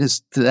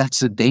 That's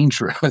a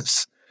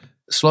dangerous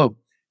slope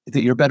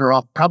that you're better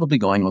off probably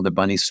going on the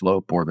bunny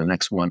slope or the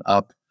next one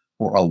up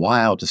for a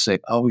while to say,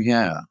 oh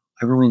yeah,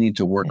 I really need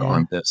to work Yeah.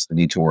 on this. I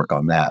need to work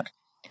on that.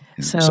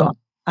 So, So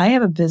I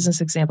have a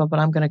business example, but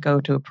I'm going to go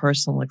to a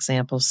personal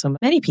example. So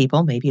many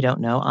people maybe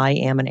don't know I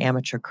am an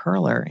amateur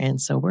curler. And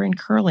so we're in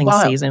curling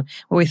wow. season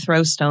where we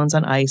throw stones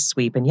on ice,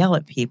 sweep, and yell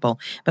at people.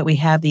 But we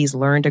have these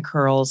learn to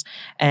curls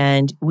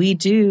and we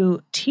do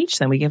teach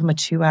them. We give them a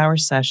 2-hour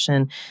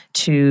session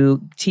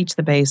to teach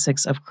the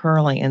basics of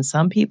curling. And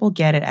some people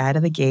get it out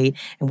of the gate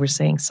and we're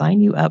saying, sign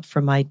you up for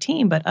my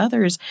team, but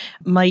others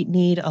might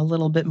need a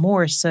little bit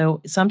more. So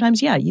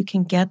sometimes, yeah, you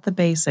can get the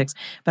basics,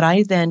 but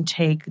I then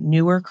take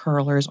newer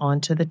curlers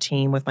onto the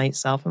team with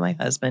myself and my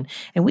husband,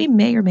 and we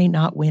may or may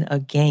not win a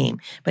game.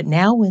 But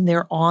now, when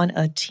they're on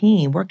a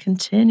team, we're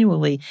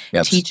continually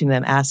Yes. teaching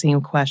them, asking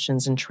them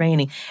questions, and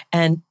training.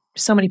 And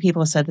so many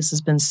people have said this has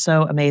been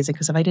so amazing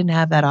because if I didn't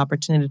have that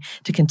opportunity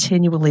to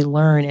continually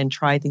learn and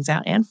try things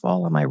out and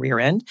fall on my rear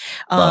end,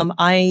 Well,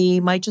 I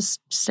might just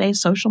stay a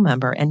social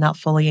member and not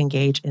fully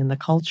engage in the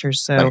culture.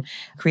 So, right.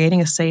 creating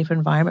a safe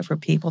environment for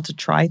people to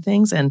try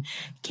things and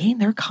gain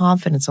their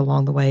confidence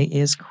along the way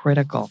is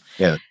critical.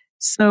 Yeah.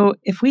 So,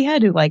 if we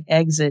had to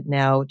exit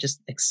now, just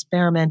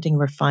experimenting,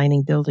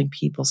 refining, building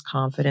people's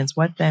confidence,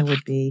 what then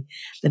would be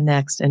the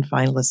next and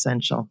final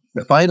essential?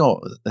 The final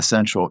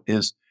essential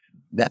is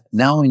that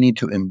now we need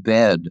to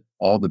embed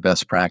all the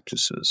best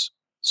practices.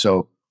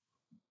 So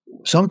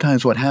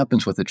sometimes what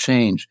happens with a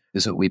change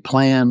is that we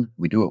plan,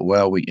 we do it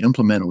well, we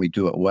implement it, we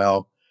do it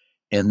well,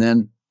 and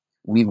then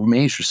we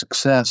measure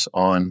success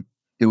on,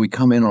 did we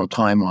come in on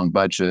time, on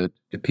budget?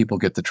 Did people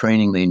get the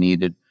training they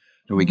needed?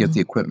 Did we get Mm, the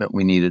equipment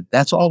we needed?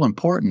 That's all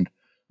important,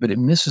 but it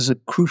misses a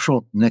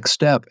crucial next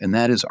step, and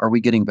that is, are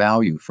we getting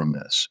value from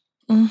this?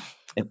 mm,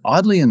 And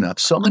oddly enough,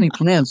 so many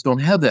plans don't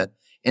have that.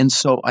 And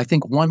so I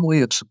think one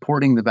way of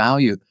supporting the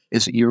value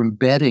is that you're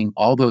embedding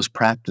all those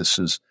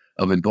practices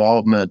of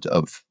involvement,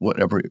 of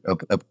whatever,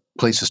 of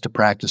places to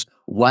practice,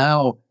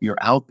 while you're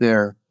out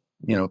there,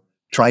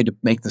 try to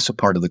make this a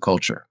part of the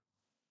culture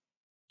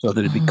so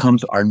that it Mhm.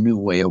 becomes our new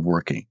way of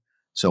working.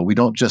 So we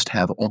don't just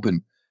have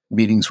open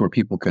meetings where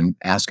people can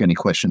ask any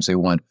questions they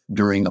want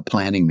during a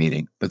planning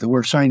meeting, but that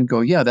we're starting to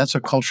go, yeah, that's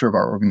a culture of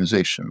our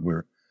organization.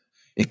 Where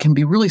it can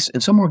be really, in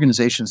some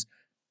organizations,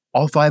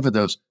 all five of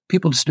those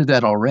people just do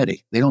that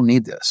already. They don't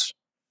need this,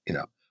 you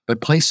know. But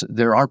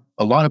there are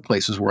a lot of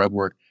places where I've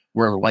worked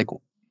where like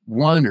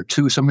one or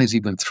two, sometimes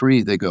even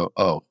three, they go,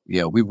 oh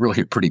yeah, we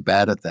really are pretty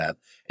bad at that.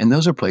 And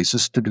those are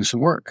places to do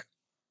some work.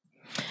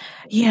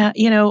 Yeah,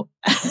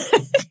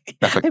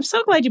 Perfect. I'm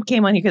so glad you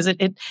came on here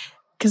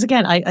because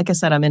again, like I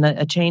said, I'm in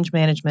a change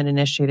management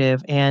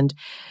initiative, and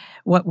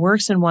what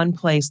works in one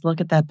place,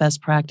 look at that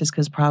best practice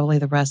because probably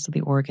the rest of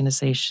the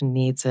organization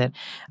needs it.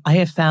 I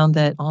have found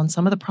that on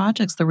some of the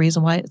projects, the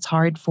reason why it's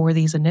hard for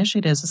these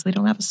initiatives is they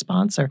don't have a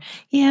sponsor.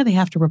 Yeah, they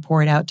have to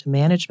report out to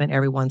management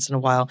every once in a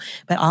while.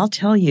 But I'll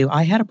tell you,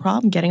 I had a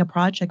problem getting a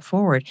project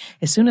forward.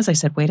 As soon as I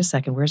said, wait a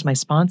second, where's my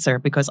sponsor?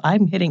 Because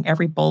I'm hitting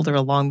every boulder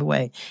along the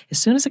way. As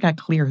soon as it got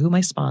clear who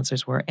my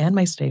sponsors were and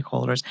my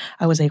stakeholders,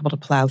 I was able to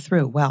plow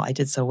through. Well, I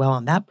did so well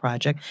on that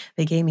project.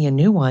 They gave me a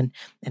new one.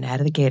 And out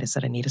of the gate, I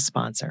said, I need a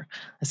sponsor.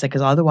 I said,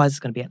 because otherwise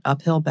it's going to be an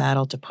uphill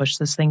battle to push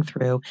this thing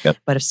through. Yep.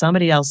 But if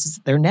somebody else,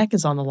 their neck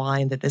is on the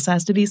line, that this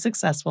has to be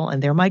successful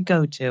and they're my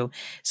go-to.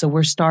 So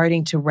we're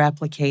starting to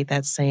replicate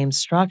that same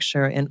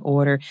structure in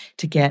order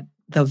to get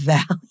the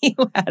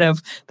value out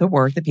of the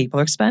work that people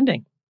are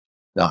spending.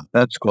 Yeah,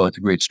 that's cool. That's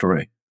a great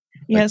story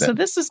Yeah, like so that.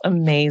 this is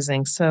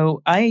amazing.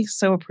 So I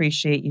so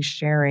appreciate you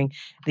sharing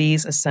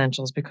these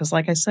essentials because,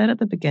 like I said at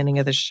the beginning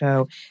of the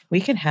show,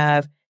 we can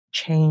have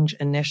change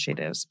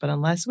initiatives, but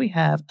unless we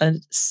have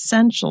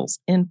essentials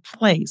in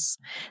place,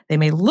 they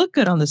may look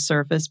good on the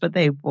surface, but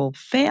they will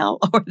fail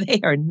or they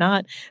are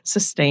not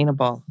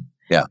sustainable.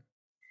 Yeah.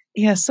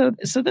 Yeah, so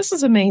this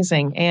is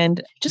amazing.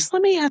 And just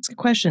let me ask a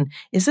question.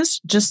 Is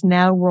this just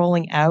now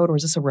rolling out or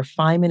is this a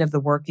refinement of the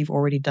work you've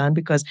already done?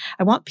 Because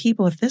I want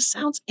people, if this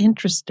sounds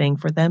interesting,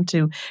 for them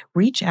to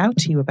reach out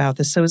to you about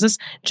this. So is this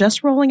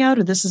just rolling out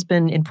or this has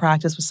been in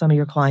practice with some of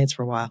your clients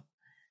for a while?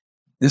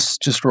 This is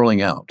just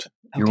rolling out.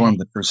 You're one of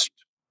Okay. the first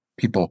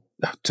people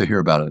to hear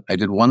about it. I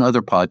did one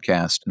other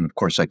podcast, and of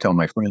course, I tell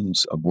my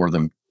friends, I bore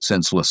them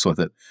senseless with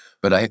it.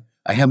 But I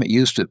haven't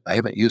used it. I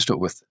haven't used it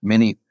with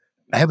many.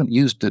 I haven't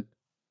used it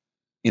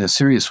in a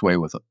serious way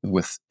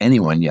with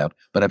anyone yet.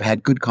 But I've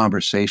had good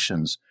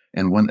conversations,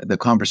 and when the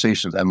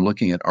conversations I'm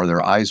looking at, are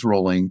their eyes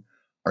rolling?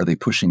 Are they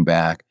pushing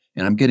back?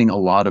 And I'm getting a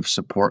lot of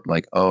support.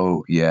 Like,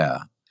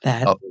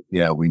 That, oh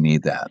yeah, we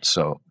need that.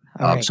 So,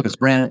 all right. so it's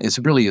brand. It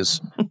really is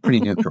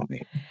pretty new for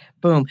me.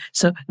 Boom.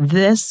 So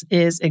this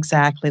is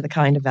exactly the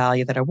kind of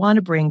value that I want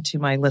to bring to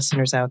my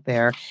listeners out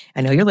there.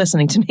 I know you're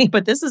listening to me,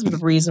 but this is the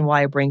reason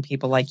why I bring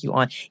people like you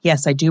on.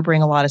 Yes, I do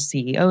bring a lot of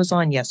CEOs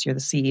on. Yes, you're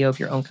the CEO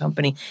of your own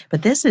company,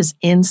 but this is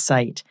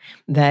insight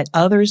that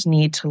others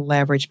need to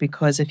leverage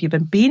because if you've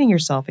been beating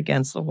yourself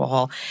against the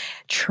wall,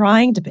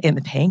 trying to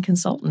and paying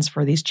consultants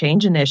for these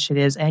change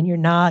initiatives, and you're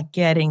not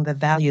getting the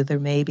value, there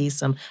may be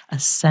some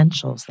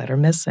essentials that are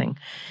missing.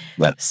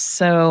 But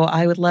So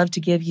I would love to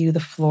give you the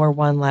floor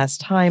one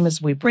last time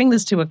as we bring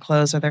this to a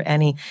close. Are there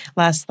any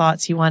last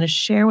thoughts you want to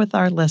share with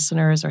our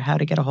listeners or how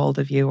to get a hold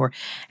of you or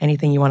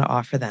anything you want to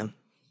offer them?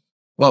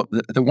 well,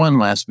 the one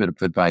last bit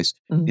of advice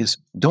Mm, is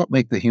don't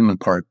make the human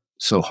part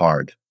so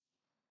hard.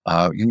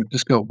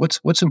 Just go,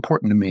 what's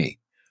important to me,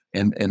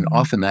 and mhm.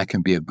 often that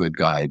can be a good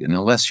guide. And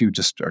unless you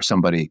just are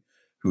somebody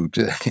who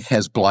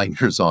has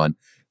blinders on,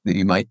 that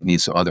you might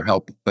need some other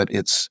help. But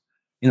it's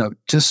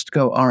just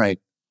go. All right,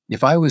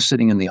 if I was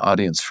sitting in the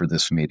audience for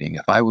this meeting,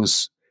 if I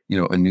was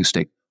a new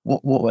state,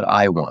 what would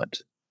I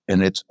want?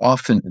 And it's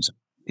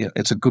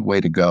a good way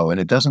to go, and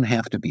it doesn't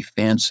have to be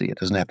fancy. It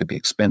doesn't have to be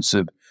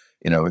expensive.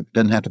 It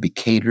doesn't have to be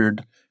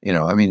catered.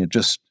 I mean, it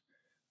just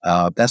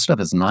that stuff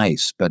is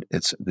nice, but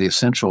it's the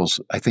essentials.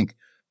 I think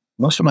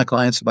most of my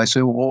clients, if I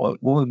say, well,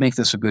 what would make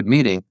this a good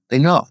meeting? They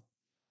know,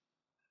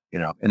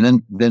 and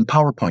then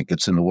PowerPoint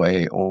gets in the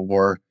way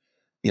or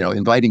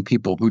inviting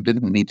people who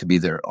didn't need to be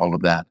there, all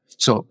of that.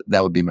 So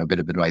that would be my bit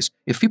of advice.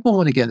 If people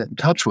want to get in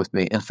touch with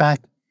me, in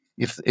fact,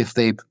 if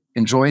they've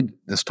enjoyed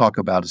this talk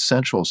about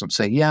essentials and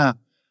say, yeah,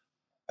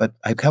 but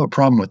I have a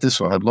problem with this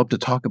or I'd love to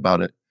talk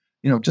about it,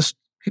 just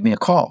give me a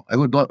call. I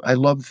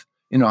love,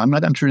 I'm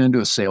not entering into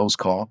a sales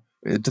call.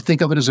 To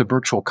think of it as a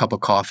virtual cup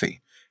of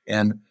coffee.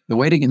 And the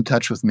way to get in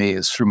touch with me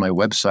is through my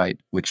website,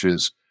 which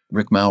is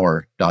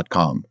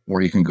rickmaurer.com,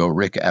 or you can go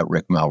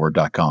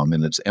rick@rickmaurer.com,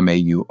 and it's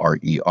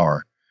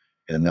Maurer.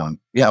 And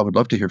yeah, I would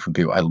love to hear from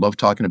people. I love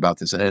talking about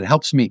this. And it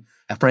helps me,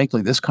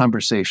 frankly, this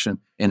conversation.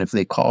 And if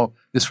they call,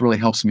 this really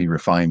helps me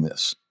refine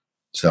this.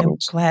 So I'm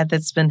it's, glad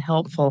that's been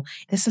helpful.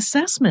 This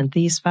assessment,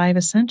 these 5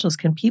 essentials,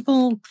 can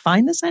people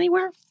find this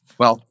anywhere?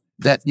 well,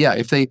 yeah,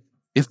 if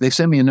they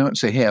send me a note and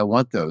say, hey, I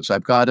want those,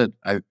 I've got it.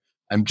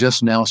 I'm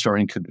just now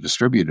starting to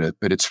distribute it,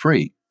 but it's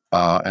free.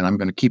 And I'm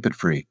going to keep it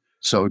free.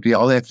 So yeah,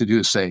 all they have to do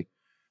is say,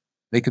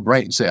 They could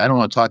write and say, I don't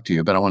want to talk to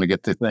you, but I want to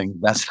get the thing.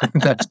 That's fine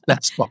I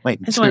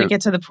just want to too.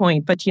 get to the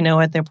point, but you know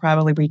what? They'll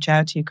probably reach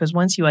out to you because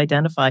once you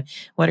identify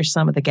what are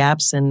some of the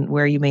gaps and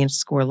where you may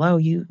score low,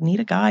 you need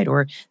a guide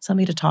or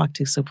somebody to talk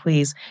to. So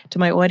please, to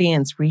my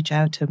audience, reach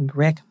out to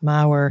Rick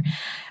Maurer.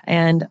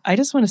 And I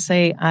just want to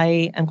say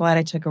I am glad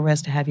I took a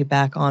risk to have you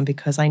back on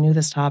because I knew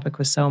this topic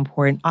was so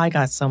important. I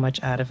got so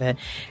much out of it.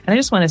 And I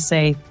just want to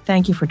say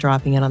thank you for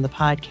dropping in on the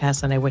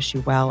podcast, and I wish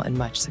you well and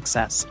much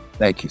success.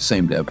 Thank you.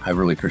 Same, Deb. I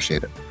really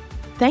appreciate it.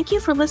 Thank you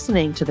for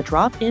listening to the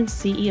Drop-In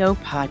CEO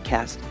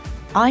podcast.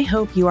 I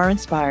hope you are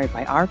inspired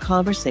by our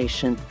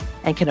conversation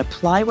and can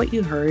apply what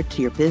you heard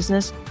to your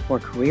business or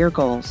career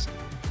goals.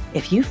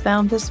 If you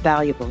found this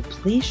valuable,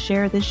 please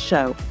share this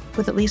show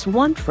with at least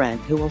one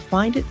friend who will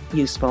find it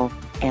useful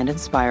and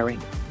inspiring.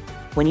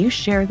 When you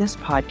share this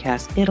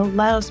podcast, it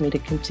allows me to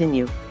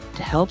continue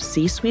to help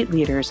C-suite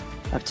leaders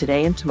of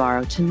today and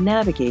tomorrow to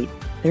navigate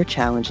their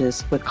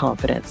challenges with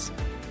confidence.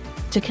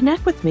 To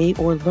connect with me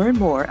or learn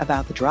more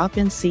about the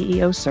Drop-In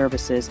CEO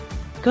services,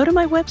 go to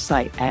my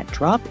website at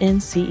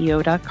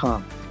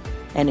dropinceo.com.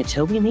 And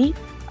until we meet,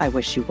 I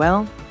wish you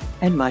well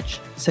and much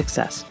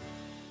success.